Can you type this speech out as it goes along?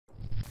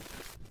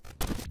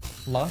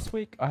Last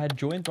week, I had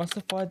joined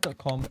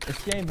Rustafied.com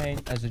SCA main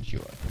as a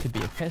duo to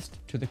be a pest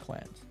to the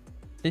clans.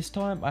 This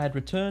time, I had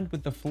returned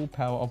with the full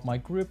power of my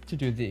group to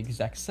do the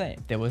exact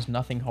same. There was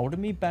nothing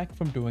holding me back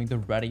from doing the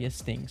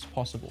rattiest things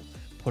possible,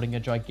 putting a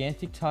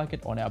gigantic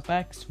target on our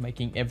backs,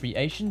 making every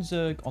Asian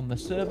Zerg on the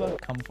server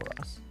come for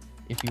us.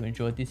 If you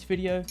enjoyed this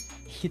video,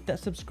 hit that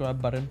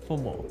subscribe button for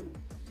more.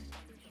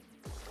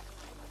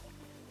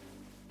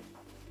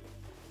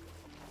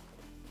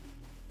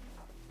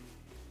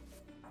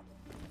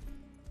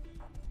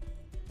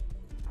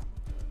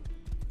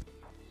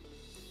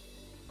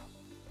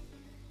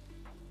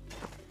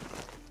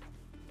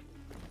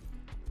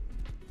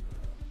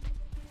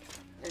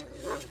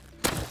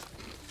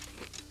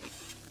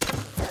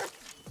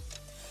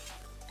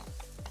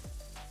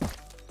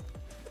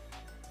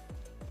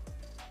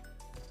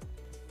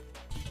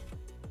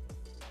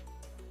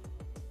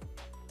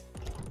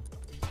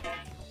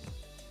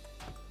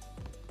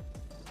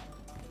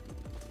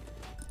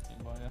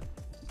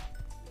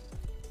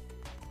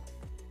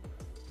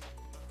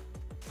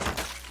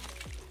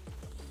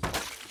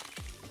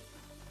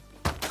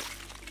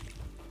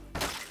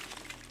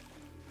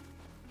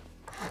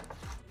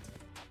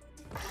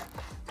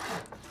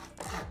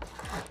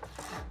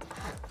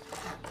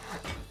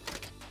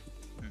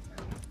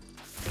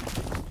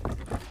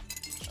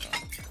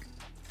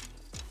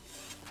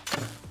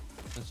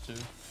 There's two.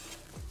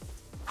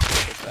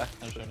 Back,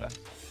 there's no back.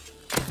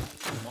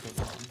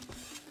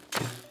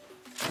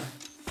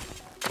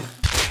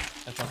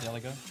 I shot the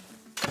alley go.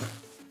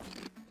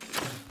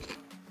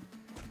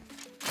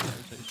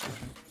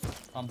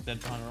 I'm dead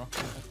behind a rock,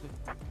 actually.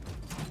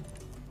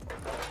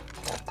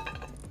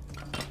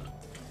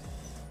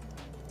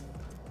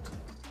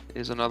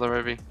 Here's another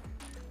heavy.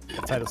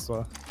 Potato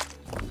store.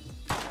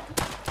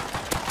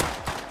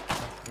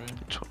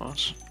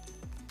 Twice.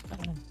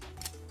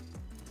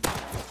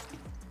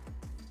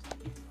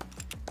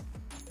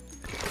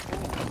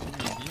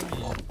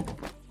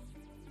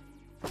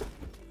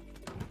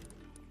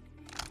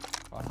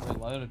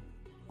 Loaded.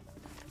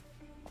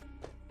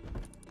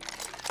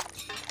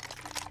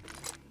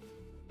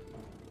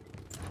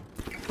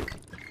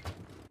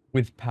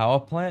 With power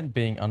plant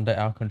being under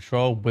our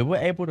control, we were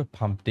able to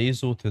pump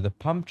diesel through the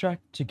pump track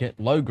to get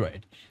low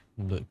grade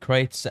loot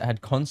crates that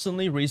had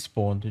constantly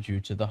respawned due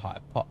to the high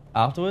pop.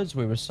 Afterwards,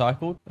 we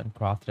recycled and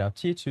crafted our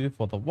tier 2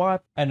 for the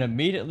wipe and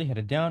immediately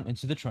headed down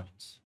into the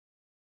trains.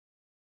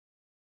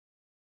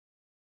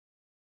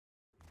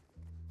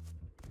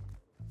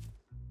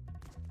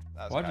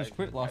 Why'd you just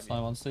quit last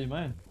time on C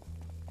main?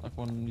 Like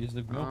one used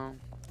the milk.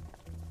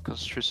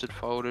 Because Triss had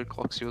folded,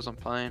 Cloxy wasn't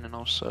playing, and I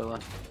was solo.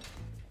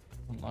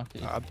 Unlucky.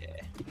 Yeah,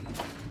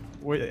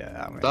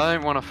 I mean,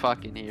 Don't want to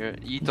fucking hear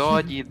it. You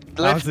died, you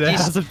left that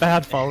was a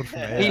bad fold for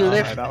me. He yeah,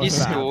 left that his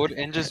was bad. squad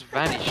and just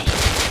vanished.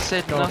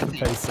 Said Go off the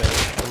nothing. PC.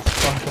 I was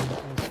fucking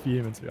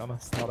fuming, to be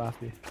honest. Not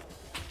happy.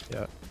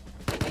 Yeah.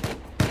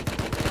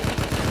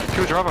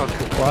 Kill driver.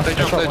 Well, They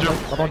jump, they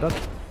jump. I'm on dead.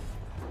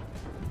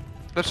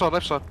 Left side,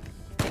 left side.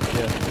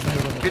 Yeah.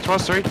 Hit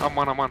twice, 3. I'm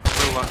one. Real low.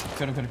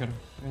 Cut him.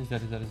 He's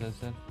dead.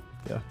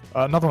 Yeah.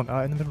 Another one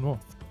in the middle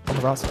north. On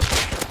the right side.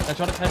 I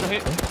shot it,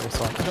 hit.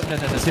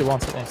 Dead. Let's hit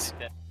once.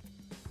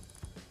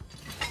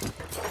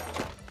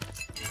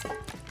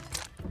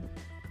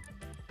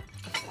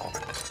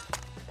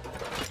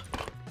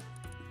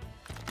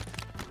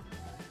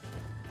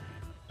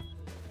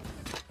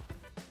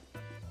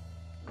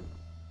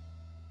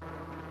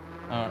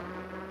 Alright.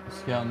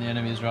 Scouting the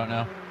enemies right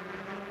now.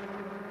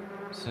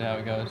 See how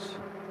it goes.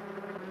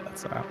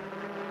 That's out.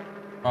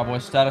 Alright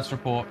boys, status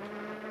report.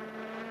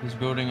 He's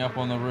building up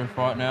on the roof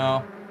right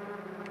now.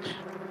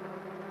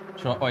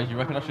 Wait, you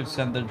reckon I should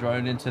send the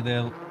drone into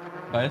their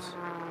base?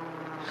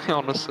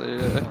 Honestly,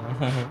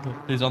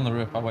 yeah. He's on the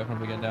roof. I'll wait for him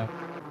to get down.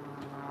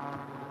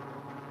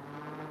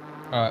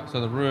 Alright,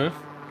 so the roof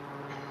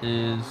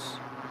is...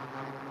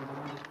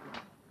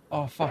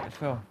 Oh fuck, it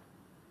fell.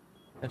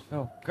 It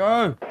fell.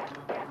 Go!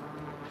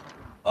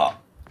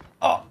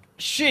 Oh,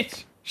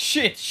 shit!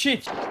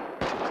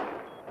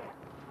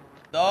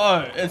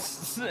 No, it's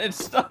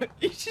stuck.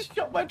 He just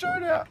shot my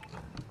drone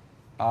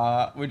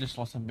out. We just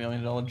lost $1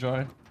 million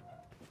drone.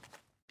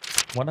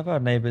 One of our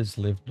neighbors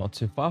lived not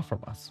too far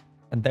from us,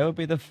 and they would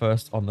be the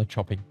first on the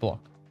chopping block.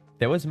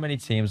 There was many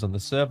teams on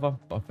the server,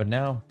 but for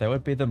now, they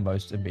would be the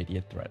most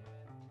immediate threat.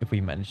 If we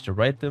managed to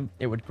raid them,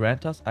 it would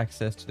grant us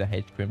access to the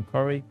H-Grim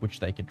quarry, which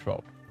they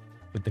controlled.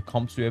 With the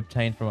comps we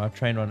obtained from our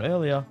train run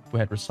earlier, we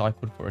had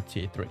recycled for a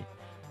tier 3.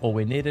 All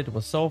we needed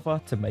was sulfur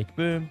to make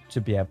boom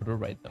to be able to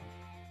raid them.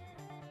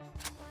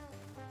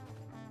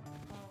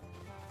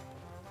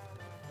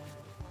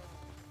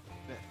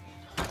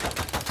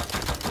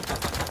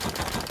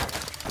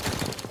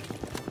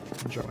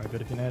 Drop my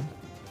bit if you need.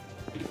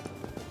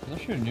 Is that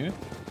shooting you?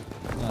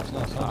 No, it's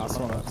not. Ah, it's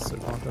not a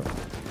supermarket.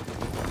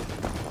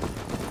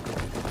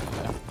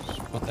 Yeah, just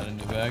put that in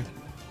your bag.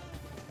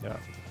 Yeah.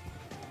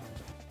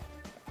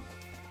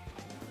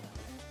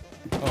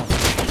 Oh.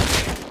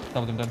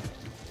 Doubled him down.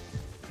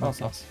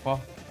 Nice.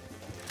 Fuck.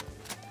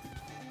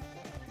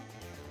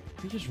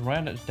 He just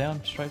ran it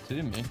down straight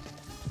to me.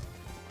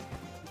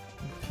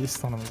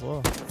 pissed on him as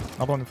well.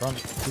 Another one in front.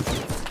 Good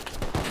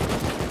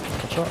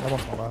shot. Another one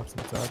to my left.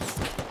 It's dead.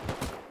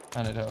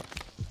 I need help.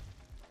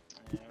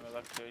 Yeah, we're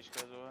like 2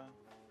 squares away.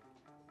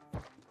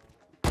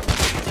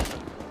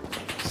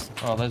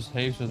 Oh, there's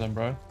heaps of them,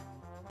 bro.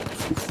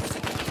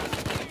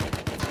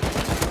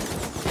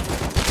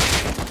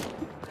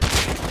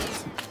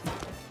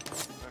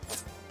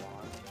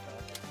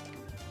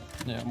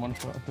 Yeah, I'm one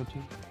shot. I feel two.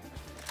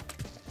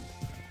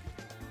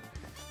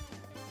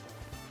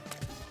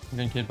 I'm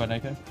getting killed by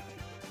Neko.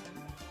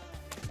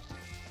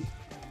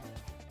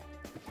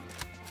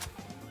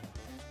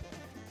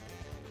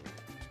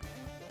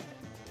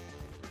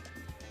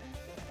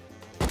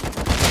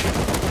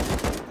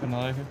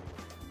 Another Neko.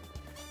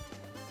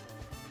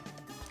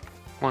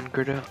 One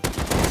grid out.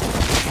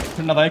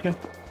 Another Neko.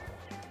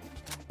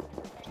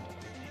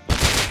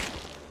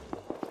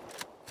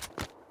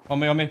 On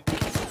me, on me.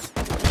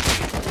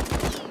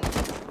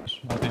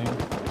 Nothing.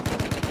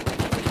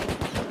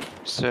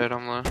 Third,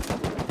 I'm low.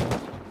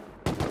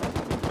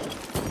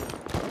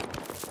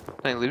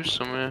 They live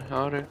somewhere,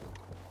 I do.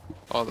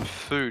 Oh, the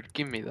food,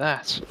 give me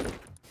that.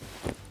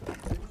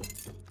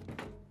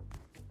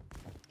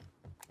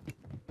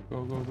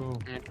 Go, go, go.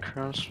 Yeah,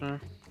 crossbow.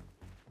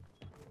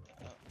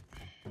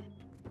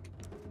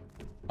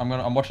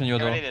 I'm watching your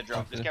Get door. ready to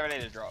drop. Just get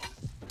ready to drop.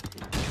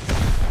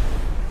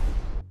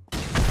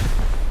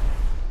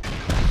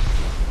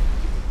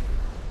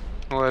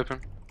 All open.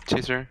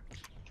 2-3.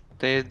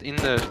 They're in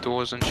the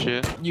doors and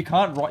shit. You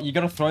can't right. You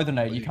gotta throw the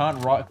nade. You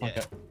can't right click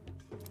Yeah. it.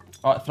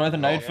 Alright, throw the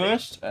nade ready?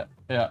 first.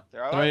 Yeah.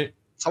 Throw it. 3.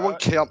 Someone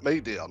count me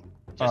down.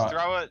 Just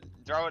Alright.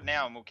 throw it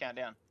now and we'll count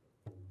down.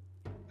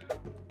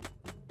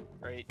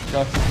 3.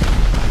 Go.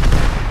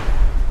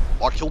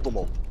 I killed them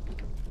all.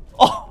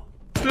 Oh!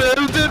 Oh,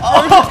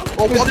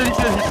 what?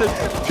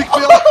 Pick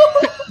me up!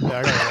 Yeah, I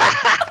got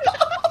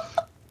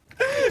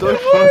it. Don't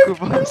fuck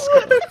with us.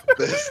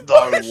 There's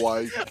no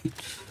way.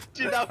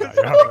 Dude, that was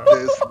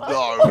There's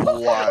no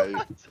way.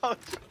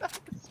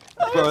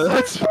 Bro,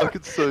 that's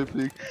fucking so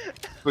big.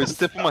 Wait,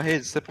 step on my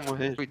head, step on my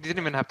head. We didn't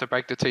even have to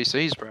break the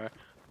TCs, bro.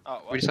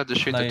 Oh, We just had to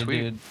shoot No, the you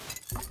twig. did.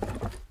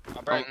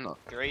 I broke no.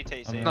 3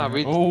 TC. No,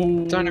 we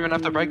Oh. don't even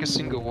have to break a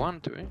single one,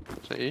 do we?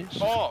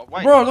 Jeez. Oh,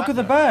 wait. Bro, look at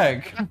the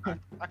bag. Backpack.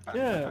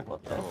 Yeah.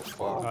 What the Oh, fuck?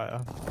 fuck.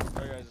 Right,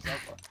 There goes the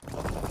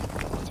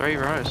sulfur. 3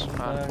 rows.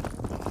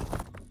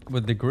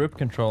 With the group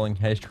controlling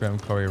HQM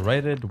Quarry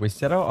rated, we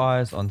set our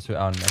eyes onto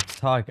our next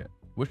target,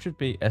 which would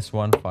be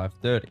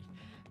S1530.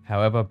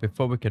 However,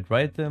 before we could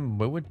raid them,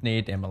 we would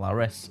need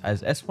MLRS,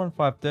 as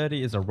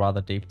S1530 is a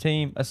rather deep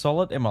team. A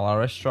solid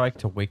MLRS strike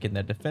to weaken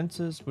their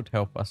defenses would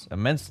help us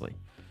immensely.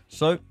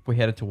 So, we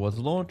headed towards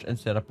launch and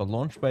set up a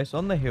launch base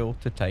on the hill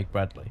to take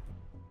Bradley.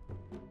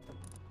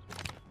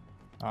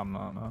 no,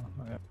 not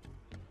yet.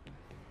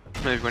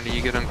 Maybe when do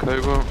you get on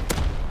Cobalt?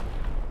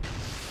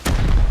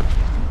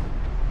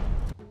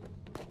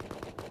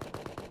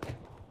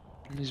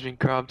 He's been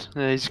grabbed.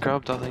 Yeah, he's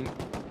grabbed, I think.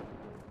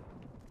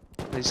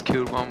 He's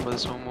killed one, but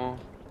there's one more.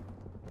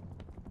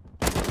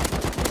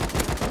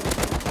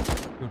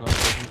 Good one.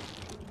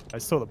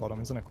 He's still at the bottom,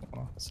 he's in a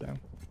corner. So,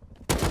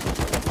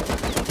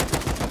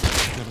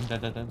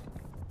 Good, dead.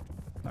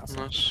 that's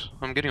Nice.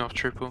 I'm getting off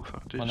triple.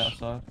 Fuck this. On the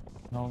outside.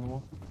 No on the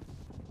wall.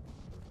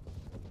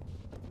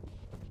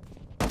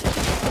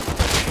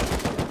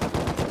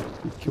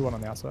 Kill one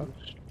on the outside.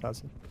 That's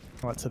it.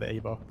 Right to the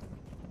E-bar.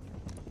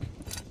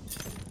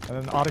 And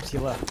then Arctic to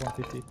your left,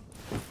 150.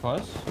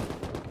 Close.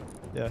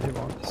 Yeah, hit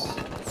once.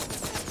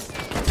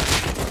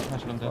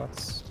 Nice one, dead.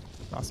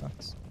 Twice.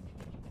 Nice.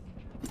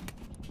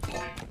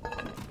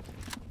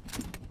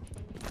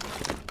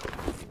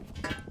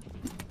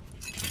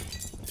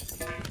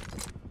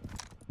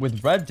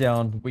 With Brad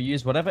down, we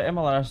used whatever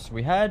MLRS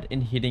we had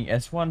in hitting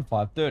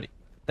S1530.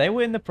 They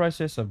were in the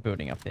process of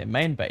building up their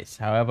main base,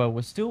 however,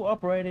 were still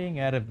operating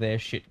out of their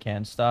shit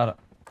can starter.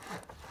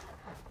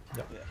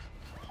 Yep.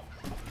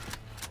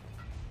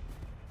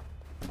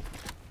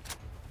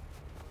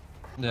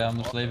 Yeah, I'm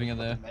just leaving it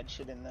there. Med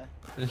shit in there.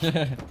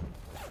 Yeah.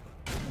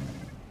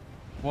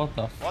 What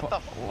the What fuck? the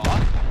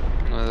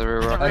fuck? No, they're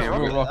a That's a rocket. real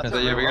rocket. rocket. That's So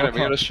a yeah, real we rocket.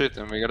 gotta shoot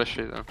them. We gotta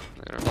shoot them.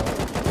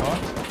 What?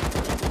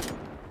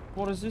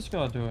 What is this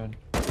guy doing?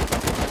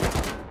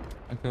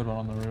 I killed one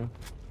on the roof.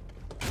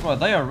 Bro,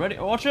 they are ready.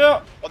 Watch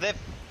out! Oh, they're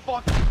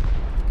fuck.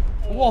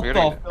 What We the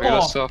gotta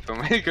fuck? stop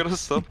them. We gotta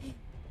stop.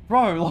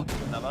 Bro, look.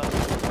 Another.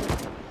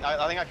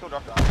 I think I killed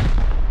Rocket.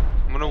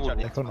 I'm gonna. Shot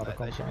Do the could X1, not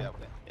they should be have able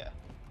to. Yeah.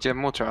 you have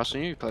more trash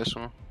than you? Play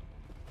some more.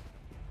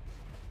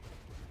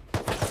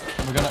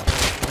 We're gonna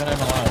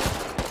MLR.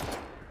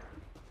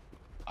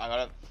 I got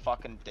it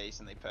fucking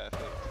decently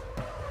perfect.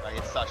 Like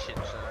it's such shit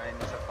terrain,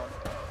 is that fun?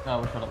 No,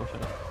 we'll shut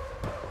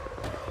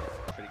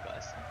up. Pretty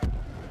close.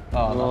 Oh,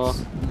 Oh,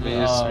 that's...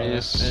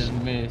 miss. It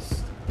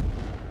missed.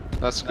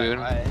 That's good.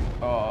 No, I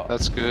Oh.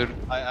 That's good.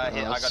 got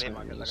hit That's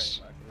markers.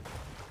 nice.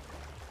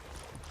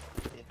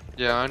 Yeah.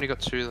 Yeah, I only got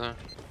 2 though.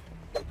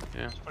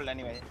 Yeah. Just put it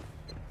anyway.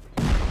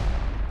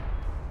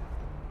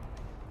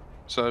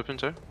 So open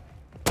too.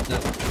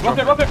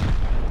 Rocket!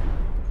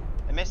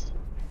 It missed.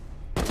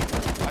 I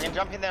can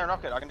jump in there and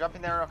rocket.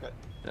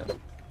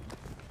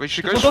 We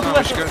should go Go to the smart, we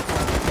left. should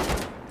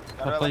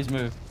go. Oh, please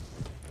move.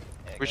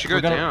 We should go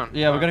We gotta- down.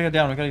 Yeah, we gotta go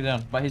down. We gotta go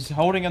down. But he's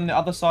holding on the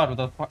other side with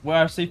the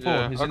where I C4.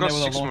 Yeah, He's I in there got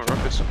with 6 a more launcher.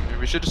 rockets on me.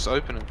 We should just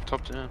open it,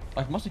 top down.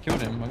 I must have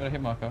killed him. I got a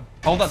hit marker.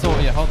 Hold that door.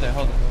 Yeah, hold there.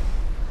 Hold that door.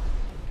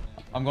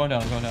 I'm going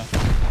down. I'm going down.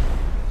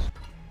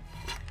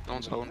 No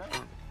one's holding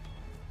front.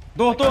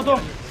 Door. Got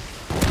him.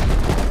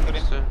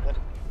 So-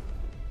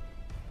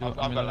 I've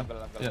got it, I've got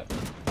it.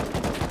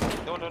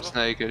 Yeah. Door. He's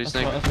naked, he's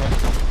That's right. naked.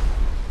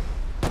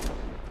 That's right.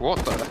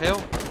 What the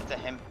hell? To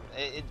him.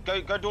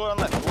 Go door on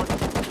left. Door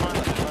on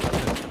left.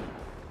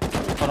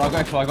 Hold on, I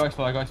got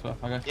expo.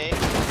 Yeah.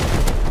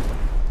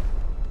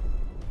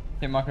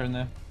 Hit marker in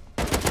there.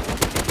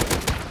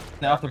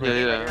 Now after Yeah,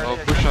 bridge. yeah, I'll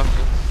push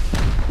after.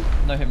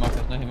 No hit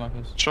markers. No hit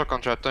markers.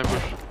 Shotgun trap, don't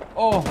push.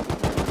 Oh.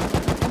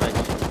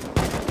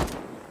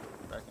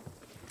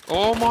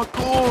 Oh my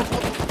god!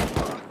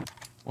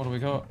 What do we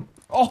got?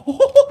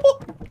 Oh.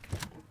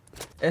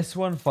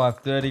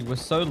 S1530 was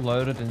so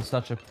loaded in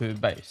such a poo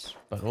base,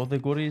 but all the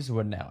goodies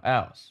were now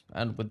ours.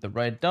 And with the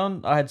raid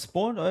done, I had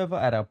spawned over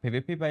at our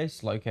PvP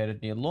base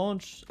located near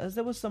launch, as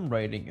there was some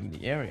raiding in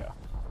the area.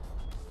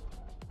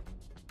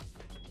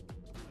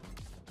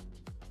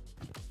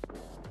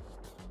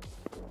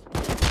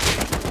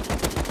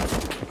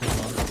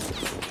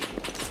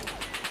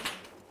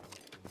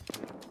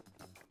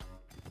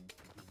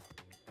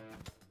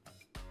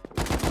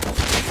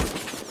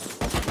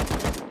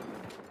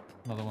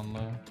 Another one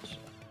left.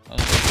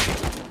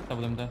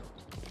 Double them there.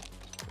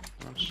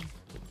 Nice.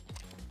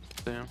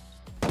 Damn.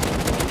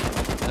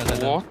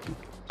 Dead. What?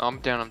 I'm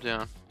down.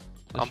 There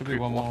I'm should be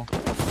one more.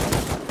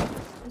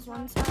 There's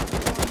one side.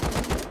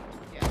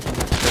 Yeah,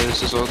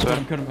 this is also.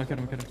 Kill him.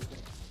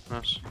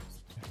 Nice.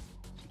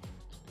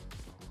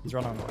 He's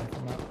running away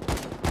from that.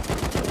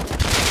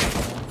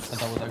 I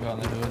doubled that guy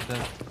and then he was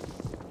dead.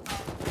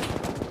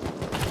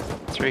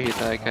 3 hit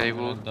that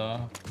cable.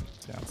 Down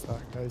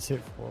stack. Goes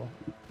hit 4.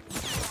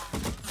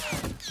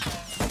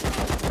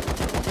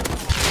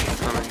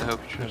 Coming to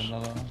help you. Got Trish.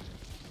 another.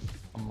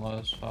 I'm low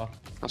as fuck.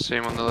 I see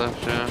him on the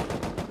left, yeah.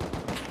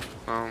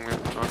 Oh, I'm gonna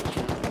fuck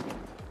you.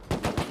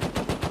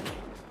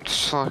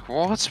 It's like,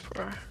 what,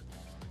 bro?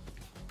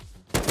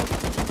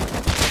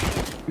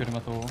 Shoot him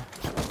at the wall.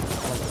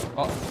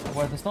 Oh,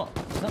 wait, that's not.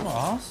 Is that my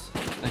ass?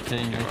 They're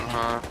killing me.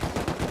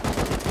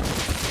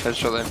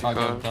 Headshot I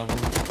got a MP5. double.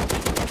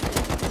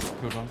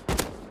 Good one.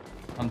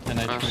 I'm 10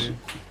 Nice. HP.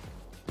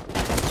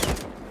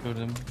 Killed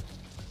him.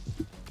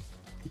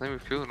 I think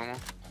we've killed them all.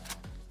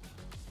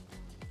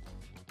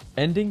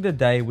 Ending the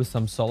day with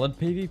some solid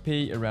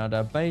PvP around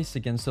our base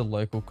against a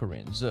local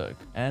Korean Zerg,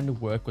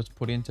 and work was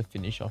put in to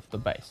finish off the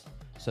base,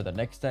 so the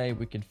next day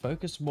we could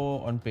focus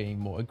more on being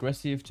more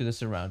aggressive to the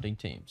surrounding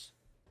teams.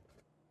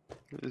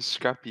 It's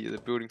scrappy, they're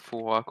building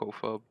full hardcore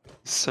fob.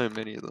 So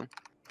many of them.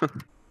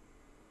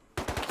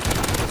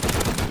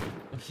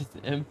 It's just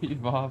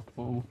MP5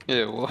 full.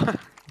 Yeah, what?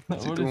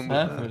 What's he What doing is with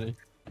that? happening?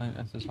 I think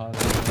that's just hard.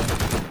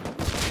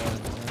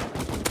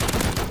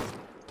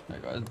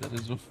 That guy's dead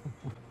as well.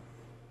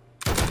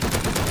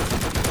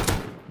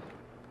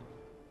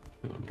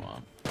 Good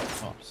one.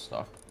 Oh, I'm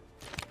stuck.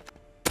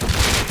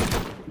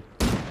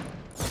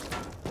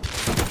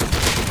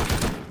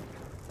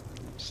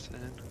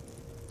 Stand.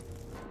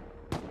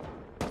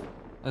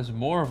 There's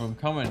more of them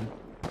coming.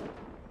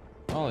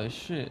 Holy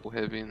shit. All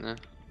heavy in there.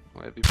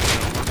 All heavy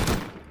one.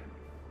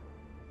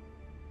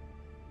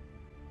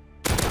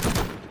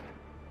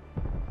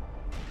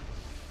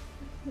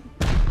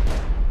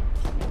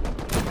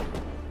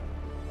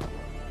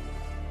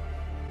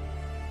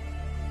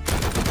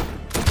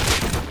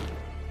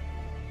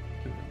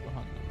 Dude,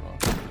 behind the rock.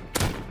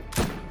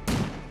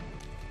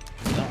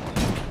 That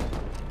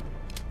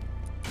one.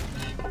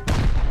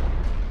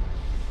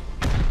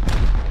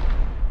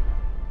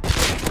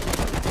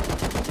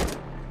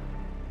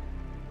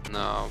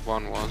 No,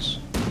 one was.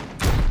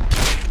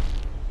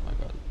 I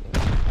got it.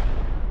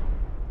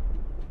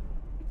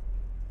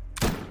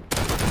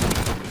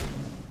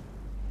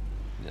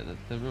 Yeah,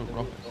 they're real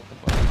rockets.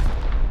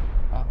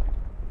 Ow.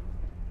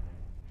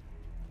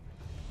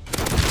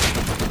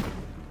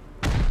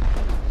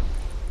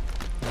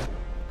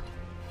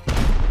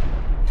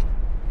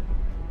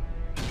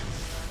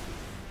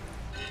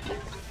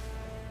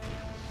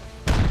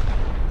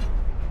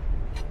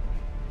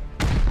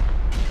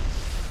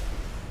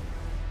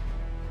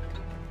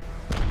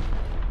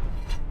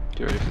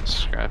 Get ready for the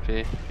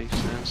scrappy. Big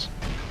sense.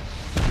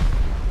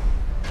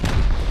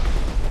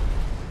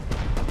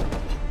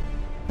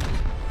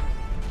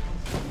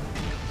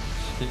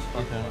 Stick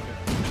fucking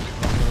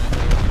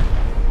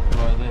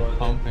right there,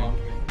 pumping.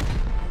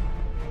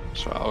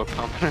 So I was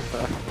pumping it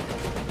back.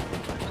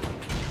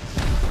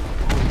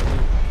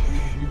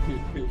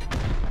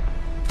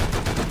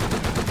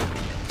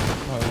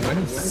 Oh,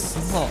 where's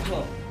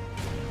Slot?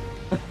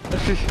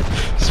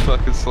 Just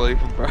fucking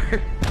sleeping, bro.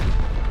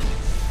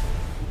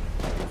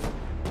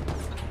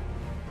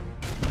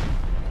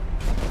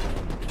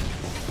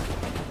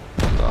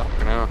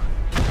 Fucking hell.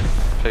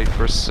 Peeked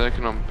for a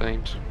second, I'm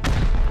beamed.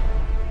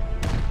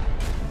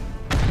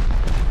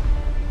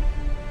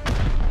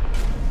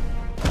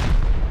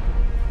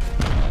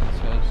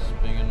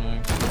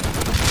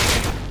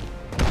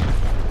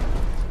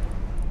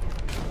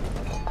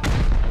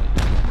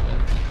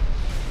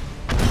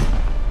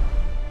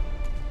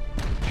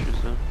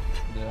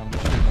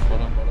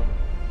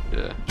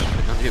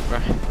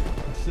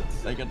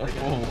 They're gonna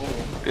fall.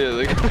 Yeah,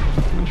 they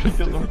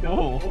They're gonna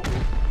fall.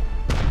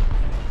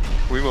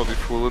 We might be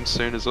falling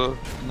soon as well.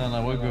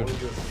 No, we're good.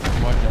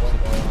 White caps are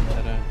playing on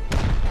that end.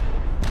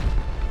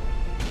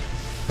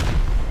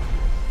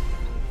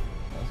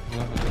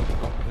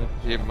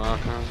 Yeah,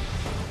 mark on.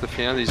 The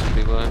foundies will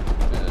be low.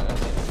 Yeah.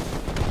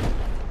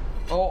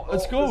 Oh,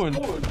 it's going!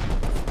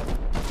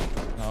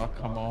 Oh,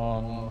 come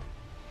on.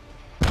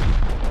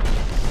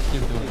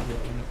 Keep doing it,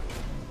 keep doing it.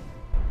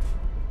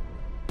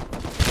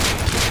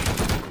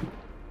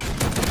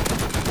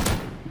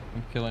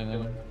 I'm killing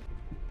them.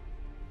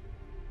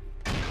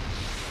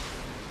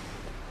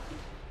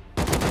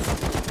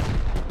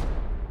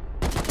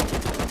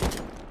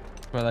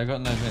 Bro, they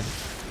got no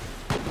meds.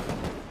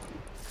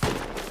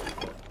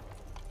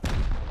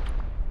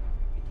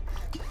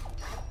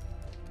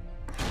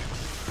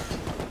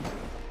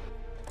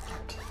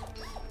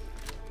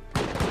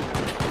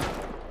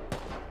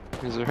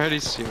 He's already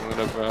sealing it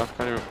up, bro. I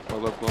can't even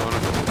bother blowing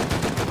it.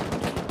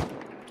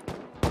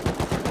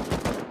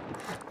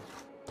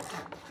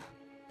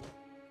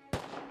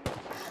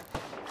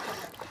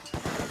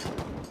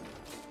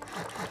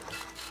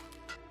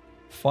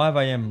 5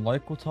 AM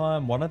local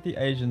time, one of the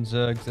Asian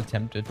Zergs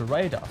attempted to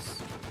raid us.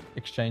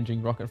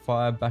 Exchanging rocket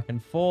fire back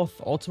and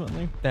forth,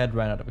 ultimately they had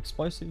ran out of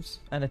explosives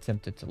and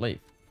attempted to leave.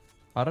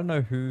 I don't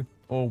know who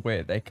or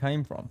where they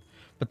came from,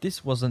 but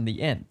this wasn't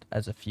the end,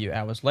 as a few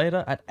hours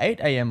later at 8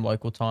 AM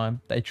local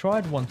time they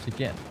tried once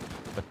again.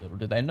 But little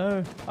do they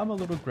know, I'm a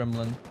little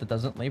gremlin that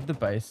doesn't leave the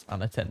base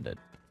unattended.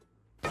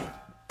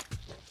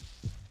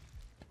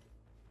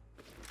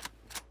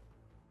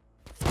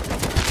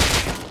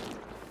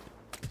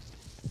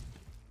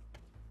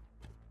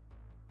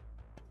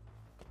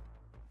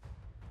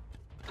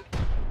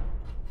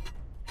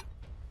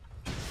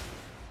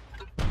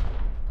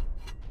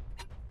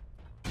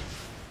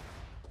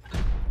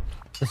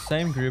 The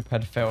same group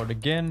had failed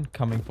again,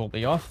 coming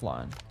fully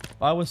offline.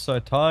 I was so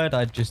tired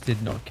I just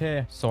did not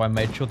care, so I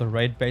made sure the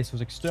raid base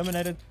was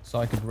exterminated so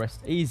I could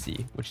rest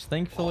easy, which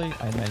thankfully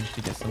I managed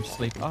to get some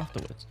sleep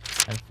afterwards.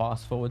 And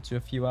fast forward to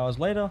a few hours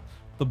later,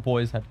 the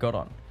boys had got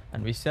on,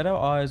 and we set our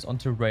eyes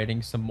onto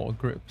raiding some more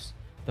groups.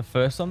 The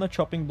first on the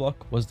chopping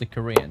block was the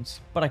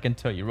Koreans, but I can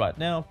tell you right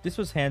now, this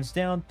was hands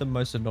down the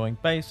most annoying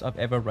base I've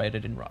ever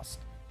raided in Rust.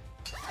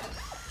 Haven't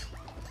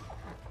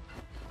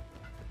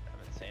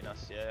seen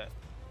us yet.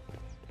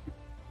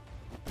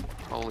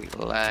 Holy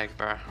lag,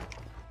 bro.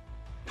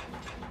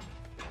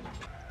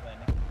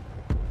 Landing.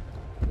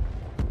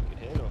 Good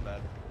hit or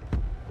bad?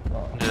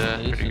 Oh, Yeah,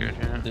 pretty good,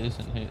 yeah.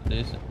 Decent hit,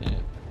 decent hit.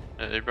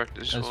 Yeah, they broke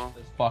this Let's wall.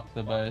 fuck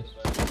the base.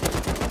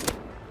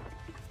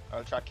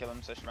 I'll try to kill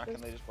him so Shmack can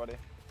lead his body.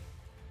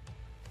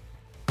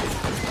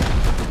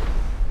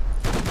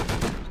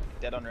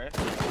 Dead on roof.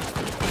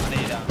 I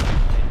need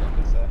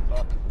rockets there.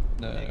 Fuck.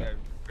 No. There you go.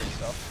 Pretty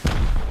soft.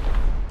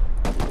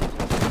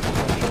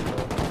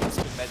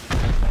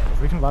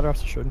 If we can ladder up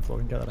to shooting floor,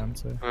 we can get that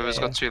M2. Whoever's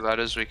got 2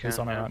 ladders, we can. He's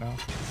on it right now.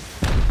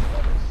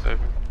 Open.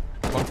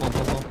 One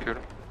floor. Killed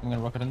him. I'm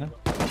gonna rocket in there.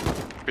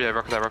 Yeah,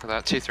 rocket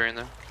that. T3 in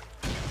there.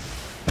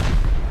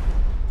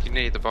 You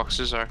need the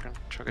boxes, I reckon.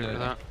 Chuck it into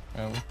that.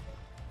 Oh.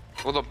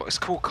 Well, it's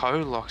called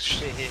code locks.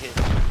 Here.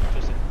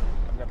 Just in.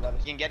 Come grab ladders.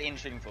 You can get in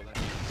shooting floor then.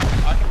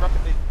 I can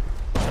rocket the.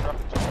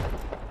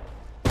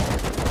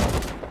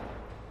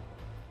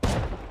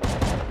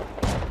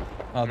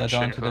 Oh, they're I'm down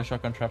shooting to their for-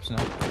 shotgun traps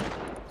now.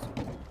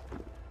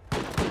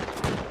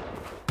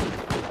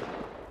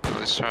 Oh,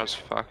 this tries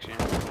fuck you.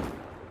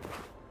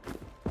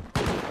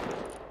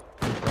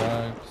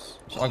 Drags.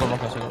 So I got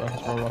rockets,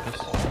 roll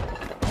rockets.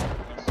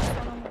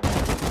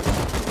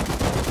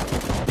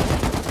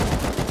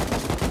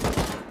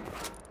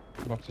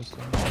 Boxes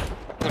still.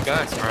 Look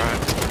back,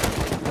 right.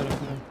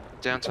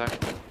 Down tag.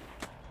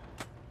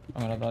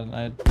 I'm gonna die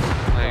tonight.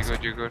 No,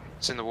 you're good.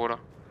 It's in the water.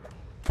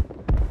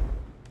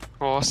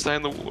 Oh, stay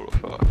in the water,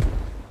 fuck.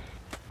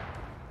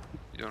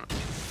 You doing it?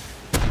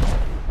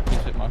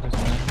 Please hit Marcus in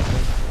there.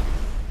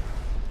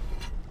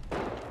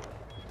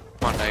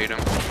 Might nade him.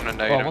 I'm gonna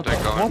nade Oh, him, what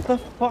don't go in. the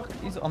fuck?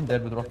 I'm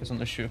dead with rockets on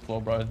the shoot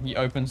floor, bro. He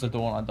opens the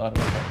door and I died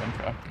of a shotgun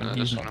trap. And No,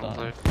 he's this not one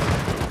done. play.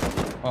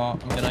 Oh,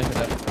 I'm gonna open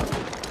that.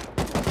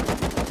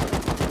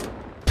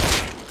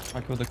 I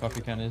killed the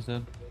coffee can, he's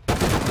dead.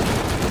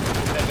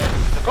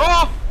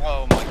 Oh!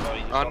 Oh my god.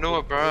 He just I got knew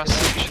it, bro. I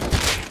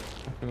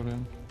killed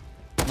him.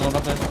 No one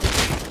up there.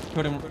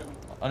 Killed him.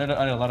 I need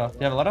a ladder. Do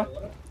you have a ladder?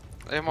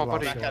 Hey, my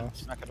buddy.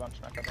 Smack had one.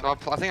 No,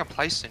 I think I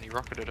placed it and he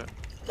rocketed it.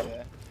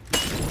 Yeah.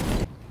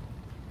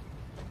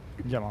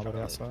 Yeah, I'm already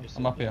outside.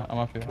 I'm up here.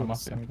 Killed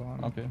semi-blind.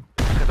 I'm up here.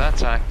 Look at that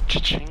tag.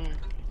 Cha-ching.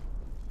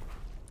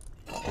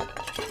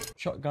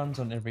 Shotguns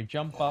on every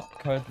jump up,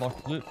 code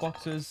locked loot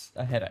boxes,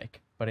 a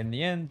headache. But in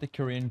the end, the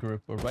Korean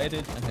group were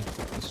raided and had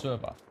quit the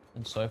server.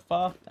 And so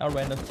far, our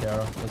reign of terror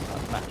was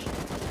unmatched.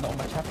 Not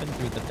much happened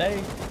through the day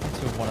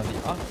until one of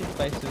the Arctic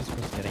bases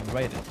was getting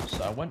raided,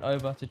 so I went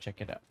over to check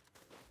it out.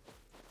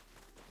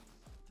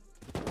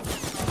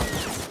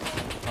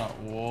 Oh,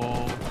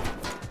 whoa.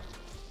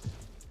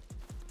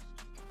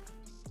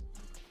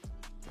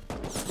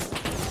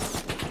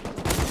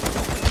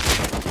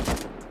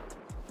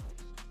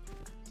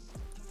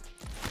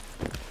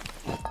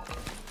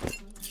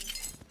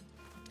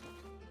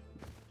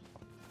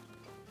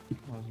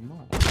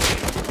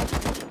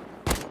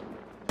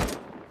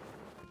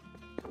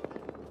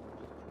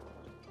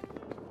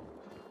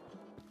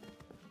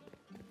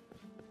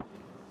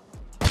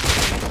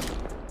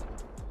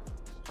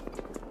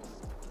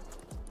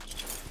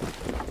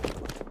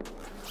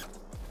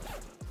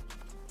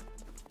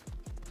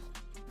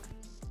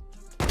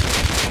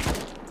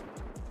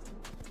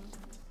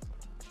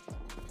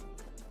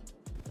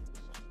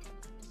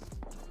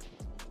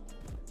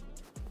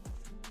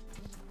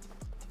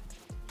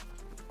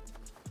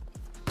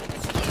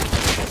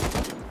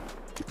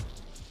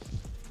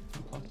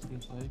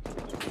 game's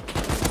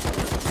sake.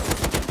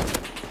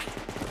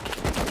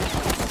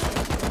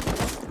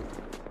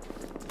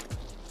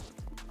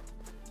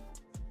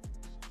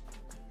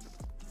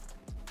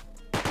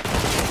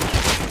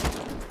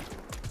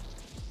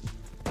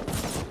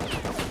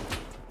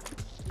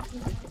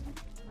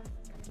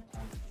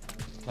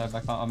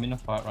 Back. I'm in a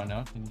fight right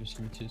now. Can you just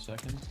give me 2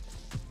 seconds?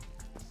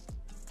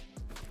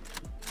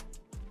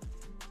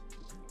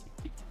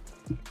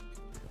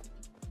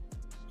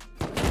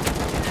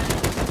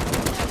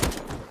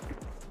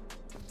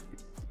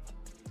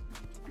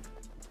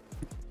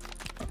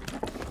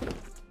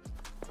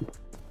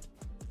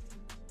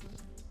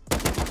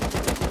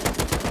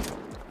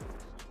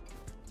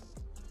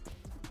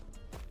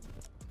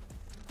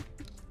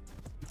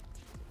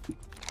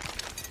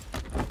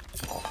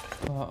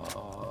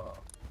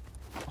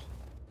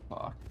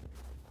 Fuck.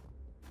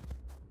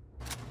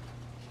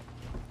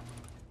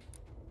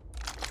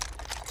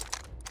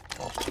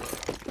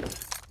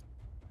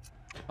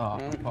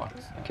 Oh,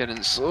 fuck.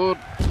 Getting sword.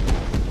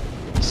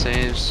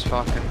 Saves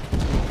fucking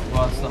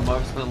Well, it's the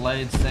most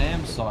delayed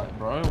Sam site,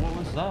 bro. What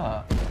was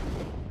that?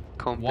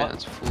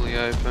 compound's fully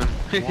open.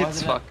 It's did it-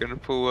 fucking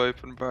full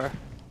open, bro.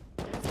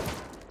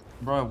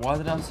 Bro, why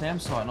did our Sam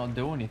site not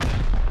do anything?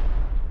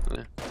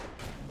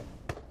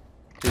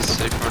 He's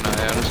super on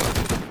hiatus.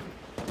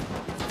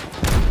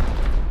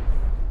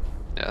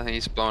 Yeah, I think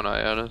he's blown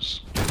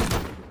hiatus.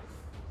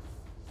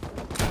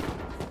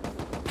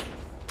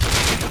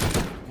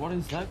 What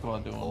is that guy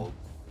doing?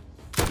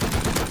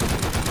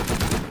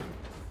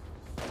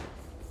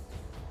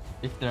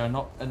 If there are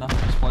not enough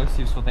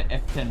explosives for the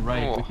F10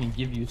 raid, we can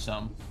give you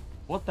some.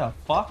 What the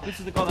fuck? This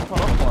is the guy that tried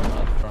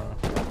offline us, bro.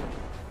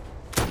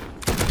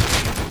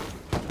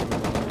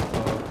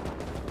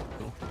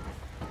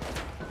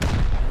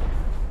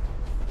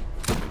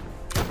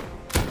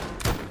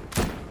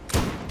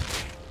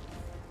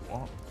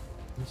 What?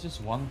 He's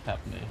just one tap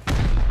me.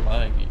 He's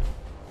laggy.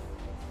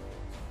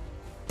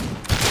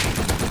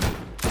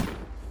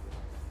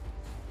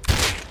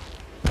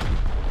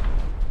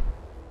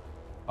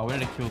 I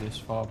wanted to kill this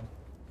fob.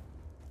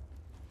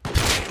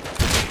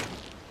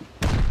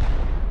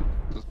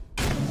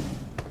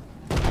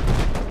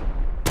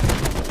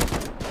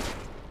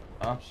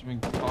 I've just been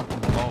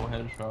fucking low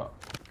headshot.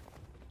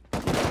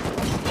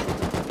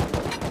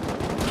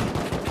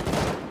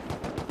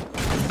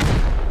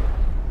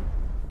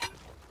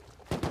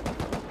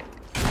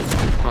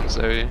 One's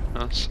there,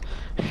 nice.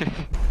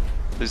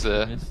 He's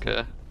there, Missed.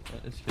 okay.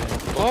 It's good.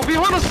 Oh,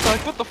 behind us,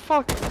 like, what the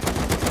fuck?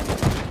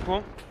 Come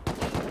on.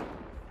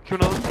 Kill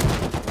another.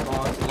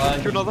 Oh, it's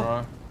lagging, Kill another.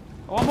 bro.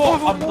 Oh, one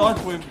more! I'm more. died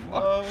for him.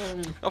 No.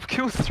 I've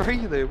killed 3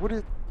 there.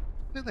 Where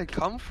did they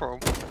come from?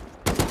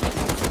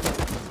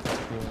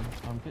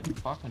 I'm getting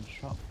fucking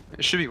shot.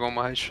 It should be 1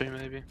 more HP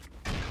maybe.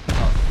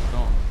 Oh, it's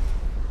gone.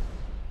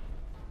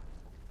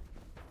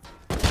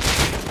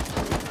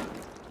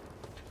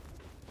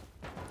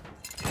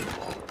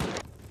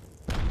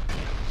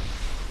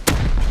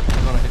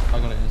 I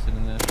got an instant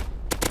in there.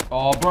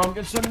 Oh, bro, I'm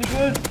getting so many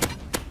good.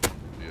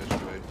 Yes,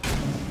 mate.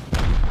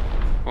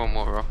 1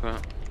 more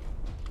rocket.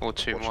 Or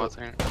 2 Watch more, it.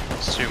 I think.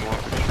 It's 2 more,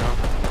 pretty sure.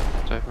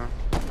 It's open.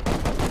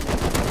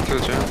 Kill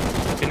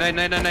Joe. Okay,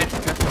 nade. Okay.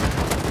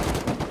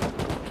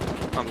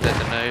 I'm dead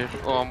to nade.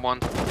 Oh, I'm 1.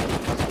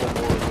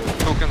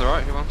 Talk on the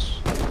right, he wants.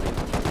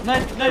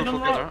 Nade, Talk on the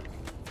on right.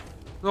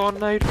 No,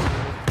 nade.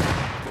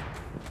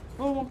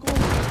 Oh my god.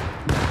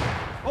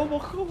 Oh my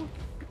god.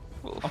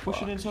 What the I'm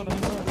pushing fuck? inside.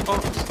 Oh,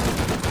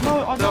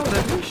 No, I They're up know.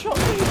 there. He shot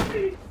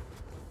me.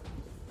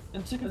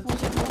 In second, 4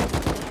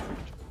 seconds.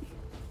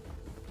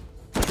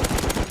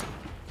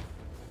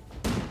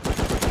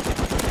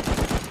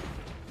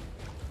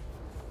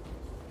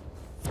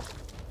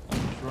 I'm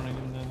just running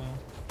in there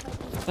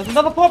now. There's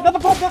another pop. To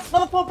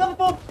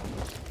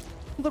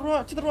the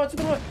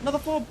right. Another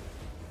pop.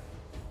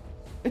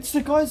 It's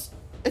the guys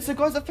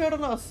that failed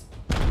on us.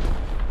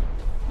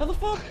 Another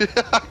pop.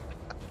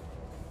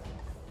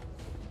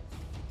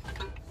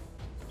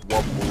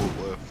 1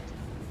 bullet left.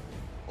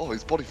 Oh,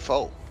 his body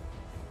fell.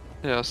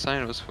 yeah, I was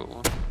saying it was full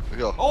 1.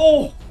 Yeah.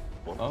 Oh.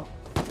 One. Oh.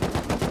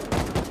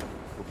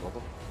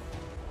 Another.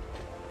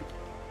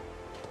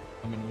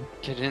 I'm in.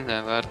 Get in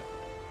there, lad.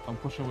 I'm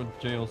pushing with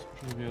jails.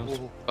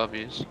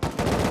 Bubbies.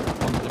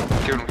 I'm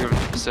different. Give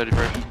him. Steady,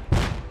 bro.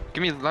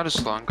 Give me the ladder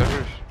slide, go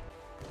roof.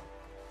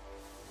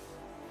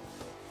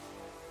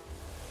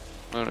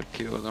 I'm gonna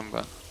kill them,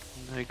 but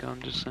no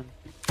gun just then.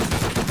 I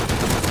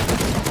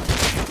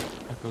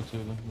go to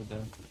them with there.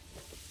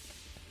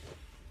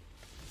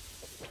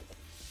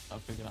 I'll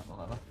figure out the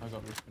ladder. I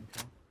got roof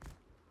control.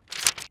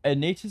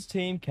 Anita's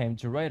team came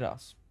to raid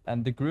us,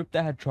 and the group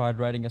that had tried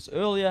raiding us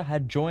earlier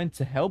had joined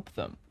to help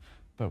them.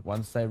 But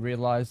once they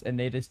realized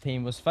Anita's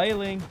team was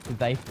failing,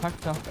 they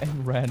packed up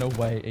and ran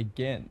away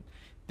again.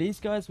 These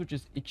guys were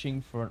just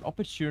itching for an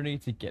opportunity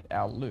to get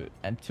our loot,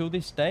 and till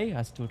this day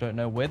I still don't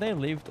know where they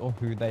lived or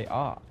who they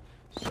are.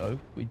 So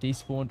we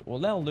despawned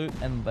all our loot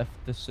and left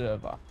the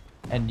server.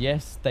 And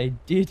yes, they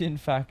did in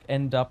fact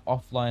end up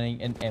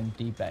offlining an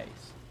empty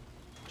base.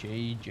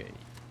 GG.